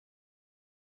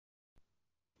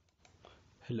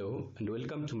Hello and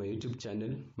welcome to my YouTube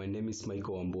channel. My name is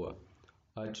Michael Wambua.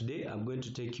 Today I'm going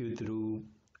to take you through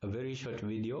a very short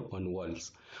video on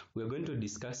walls. We are going to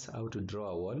discuss how to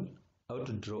draw a wall, how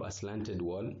to draw a slanted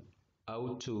wall,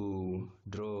 how to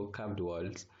draw curved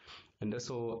walls, and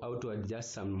also how to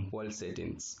adjust some wall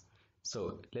settings.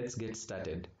 So let's get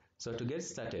started. So to get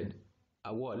started,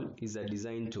 a wall is a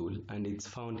design tool and it's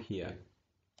found here.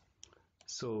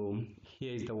 So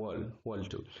here is the wall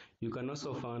tool. You can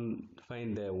also find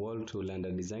the wall tool under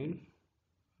design.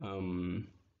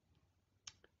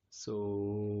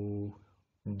 So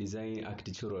design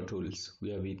architectural tools, we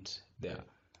have it there.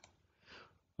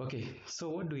 Okay,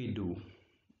 so what do?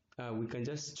 We can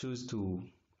just choose to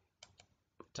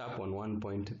tap on one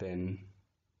point, then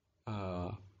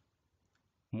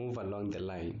move along the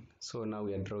line. So now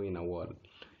we are drawing a wall.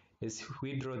 As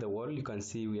we draw the wall, you can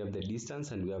see we have the distance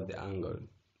and we have the angle.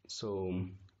 So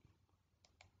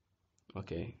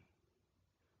okay,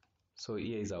 so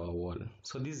here is our wall.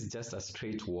 So this is just a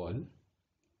straight wall,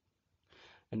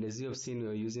 and as you have seen, we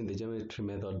are using the geometry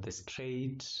method, the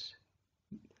straight,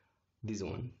 this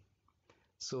one.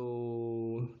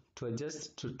 So to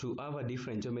adjust to have a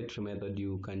different geometry method,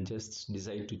 you can just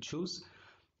decide to choose.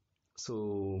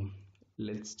 So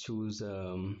let's choose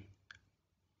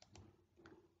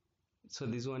so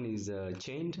this one is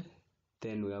chained,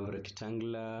 then we have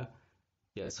rectangular.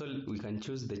 Yeah, so we can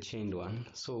choose the chained one.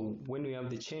 So when we have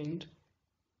the chained,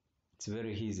 it's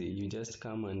very easy. You just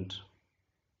come and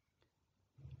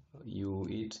you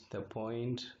hit the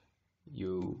point,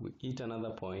 you hit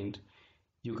another point.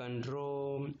 You can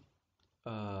draw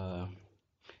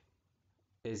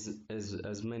as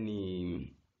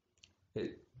many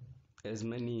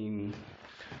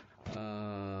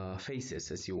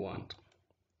faces as you want.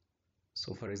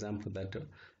 So for example, that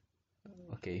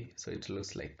okay, so it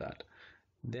looks like that.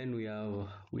 Then we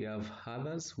have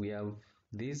others. We have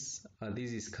this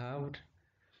is curved.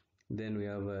 Then we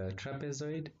have a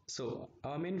trapezoid. So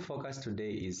our main focus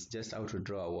today is just how to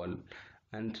draw a wall.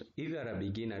 And if you are a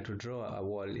beginner, to draw a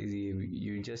wall,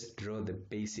 you just draw the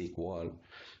basic wall.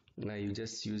 You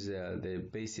just use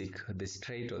the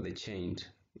straight or the chained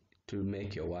to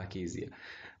make your work easier.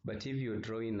 But if you're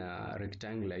drawing a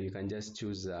rectangular, you can just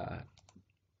choose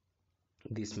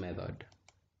this method.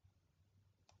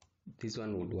 This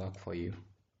one would work for you.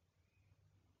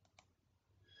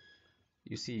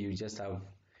 You see, you just have.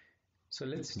 So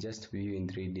let's just view in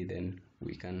 3D, then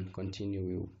we can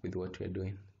continue with what we're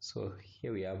doing. So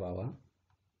here we have our.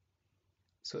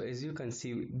 So as you can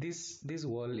see, this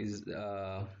wall is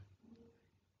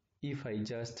if I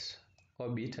just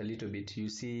orbit a little bit, you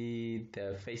see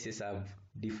the faces have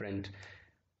different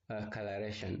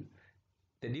coloration.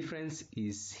 The difference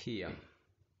is here.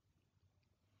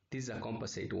 This is a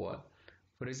composite wall.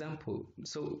 For example,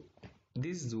 so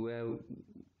this is where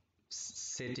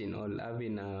setting or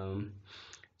having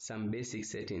some basic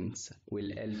settings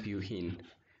will help you in.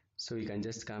 So you can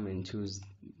just come and choose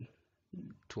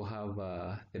to have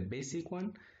the basic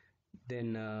one.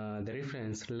 Then the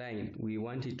reference line, we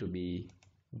want it to be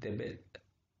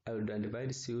I would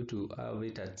advise you to have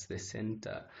it at the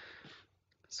center.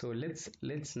 So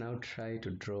let's now try to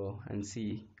draw and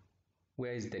see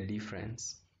where is the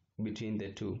difference between the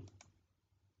two.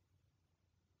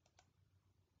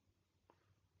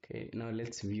 Okay, now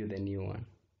let's view the new one.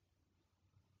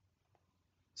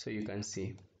 So you can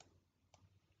see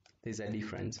there's a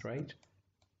difference, right?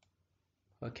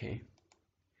 Okay,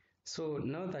 so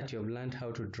now that you have learned how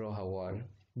to draw a wall,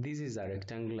 this is a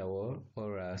rectangular wall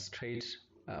or a straight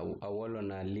a wall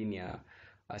on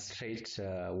a straight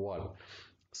wall.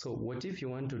 So what if you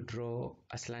want to draw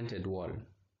a slanted wall?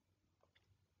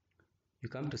 You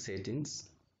come to settings,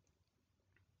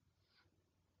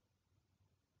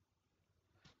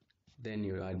 then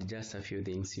you adjust a few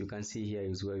things. You can see here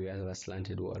is where we have a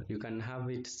slanted wall. You can have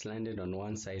it slanted on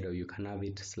one side, or you can have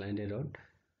it slanted on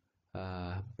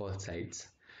both sides.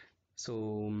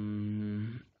 So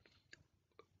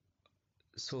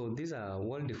so these are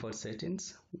wall default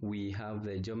settings. We have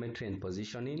the geometry and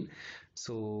positioning.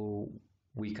 So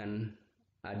we can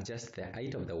adjust the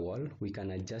height of the wall. We can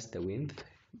adjust the width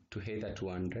to either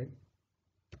 200,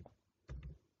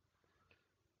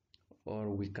 or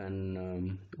we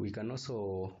can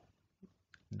also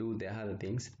do the other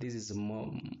things. This is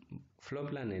more floor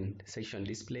plan and section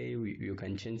display. You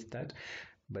can change that,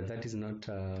 but that is not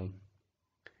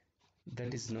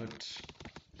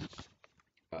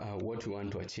what we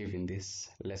want to achieve in this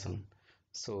lesson.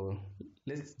 So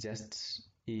let's just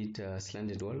hit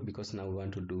slanted wall, because now we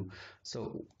want to do,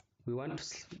 so we want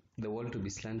the wall to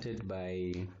be slanted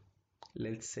by,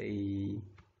 let's say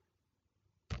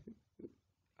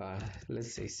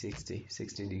let's say 60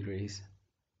 degrees.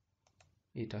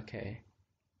 It okay.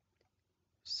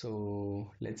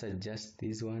 So let's adjust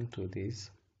this one to this.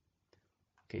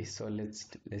 Okay, so let's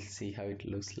see how it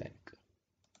looks like.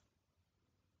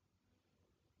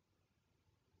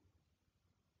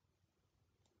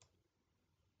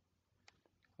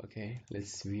 Okay,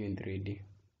 let's view in 3D.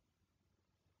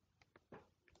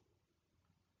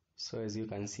 So as you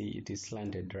can see, it is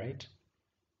slanted, right?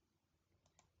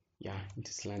 Yeah, it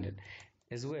is slanted.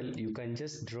 As well, you can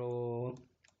just draw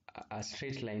a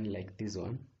straight line like this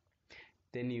one.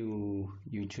 Then you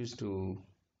choose to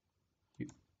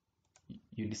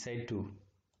you decide to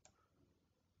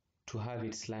have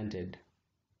it slanted.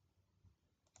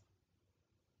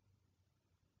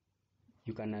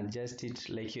 You can adjust it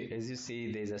like as you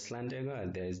see, there's a slant angle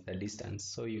and there's the distance,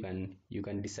 so you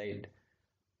can decide.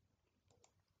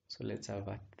 So let's have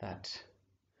that.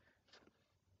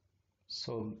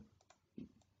 So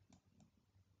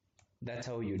that's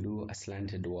how you do a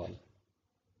slanted wall.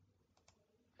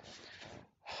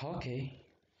 Okay,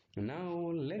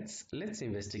 now let's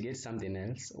investigate something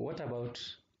else. What about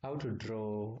how to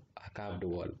draw a curved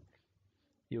wall?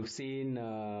 You've seen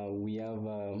we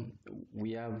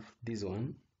have this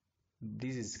one.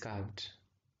 This is curved,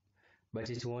 but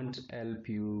it won't help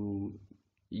you.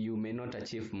 You may not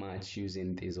achieve much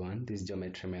using this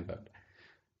geometry method.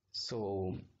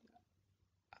 So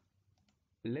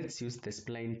let's use the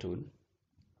spline tool.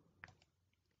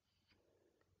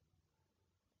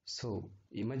 So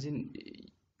imagine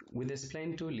with the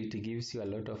spline tool, it gives you a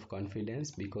lot of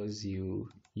confidence because you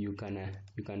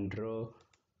can draw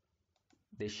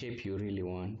the shape you really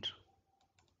want.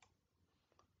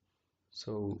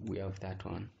 So we have that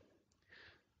one.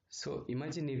 So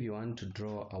imagine if you want to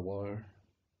draw a wall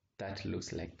that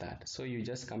looks like that. So you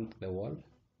just come to the wall,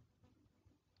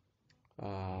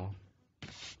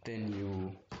 then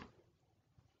you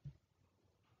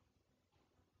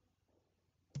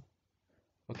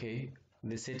okay,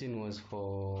 the setting was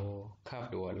for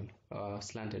curved wall,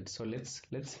 slanted. So let's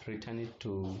return it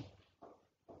to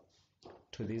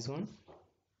this one.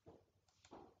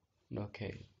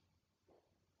 Okay,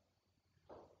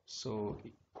 so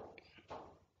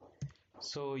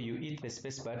you hit the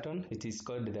space button. It is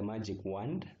called the magic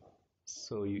wand.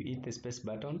 So you hit the space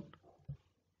button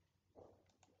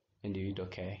and you hit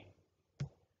OK.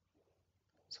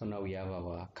 So now we have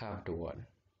our curved wall.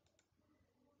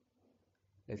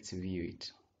 Let's view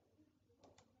it.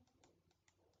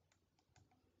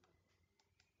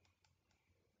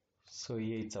 So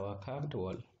here it's our curved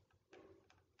wall.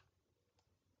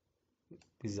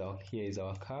 Here is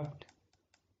our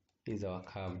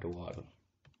curved wall.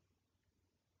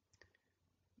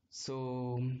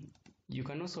 So you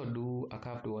can also do a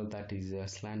curved wall that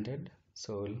is slanted.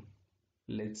 So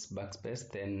let's backspace,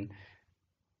 then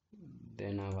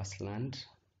have a slant.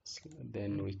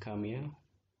 Then we come here.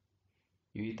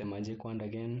 You hit the magic wand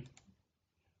again.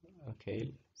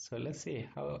 Okay, so let's see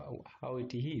how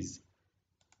it is.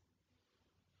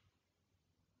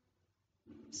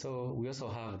 So we also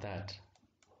have that.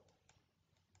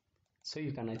 So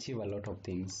you can achieve a lot of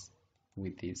things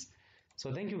with this.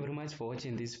 So thank you very much for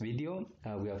watching this video.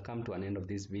 We have come to an end of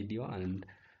this video, and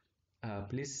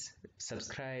please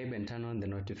subscribe and turn on the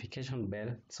notification bell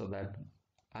so that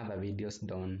other videos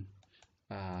don't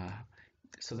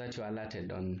so that you're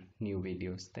alerted on new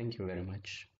videos. Thank you very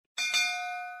much.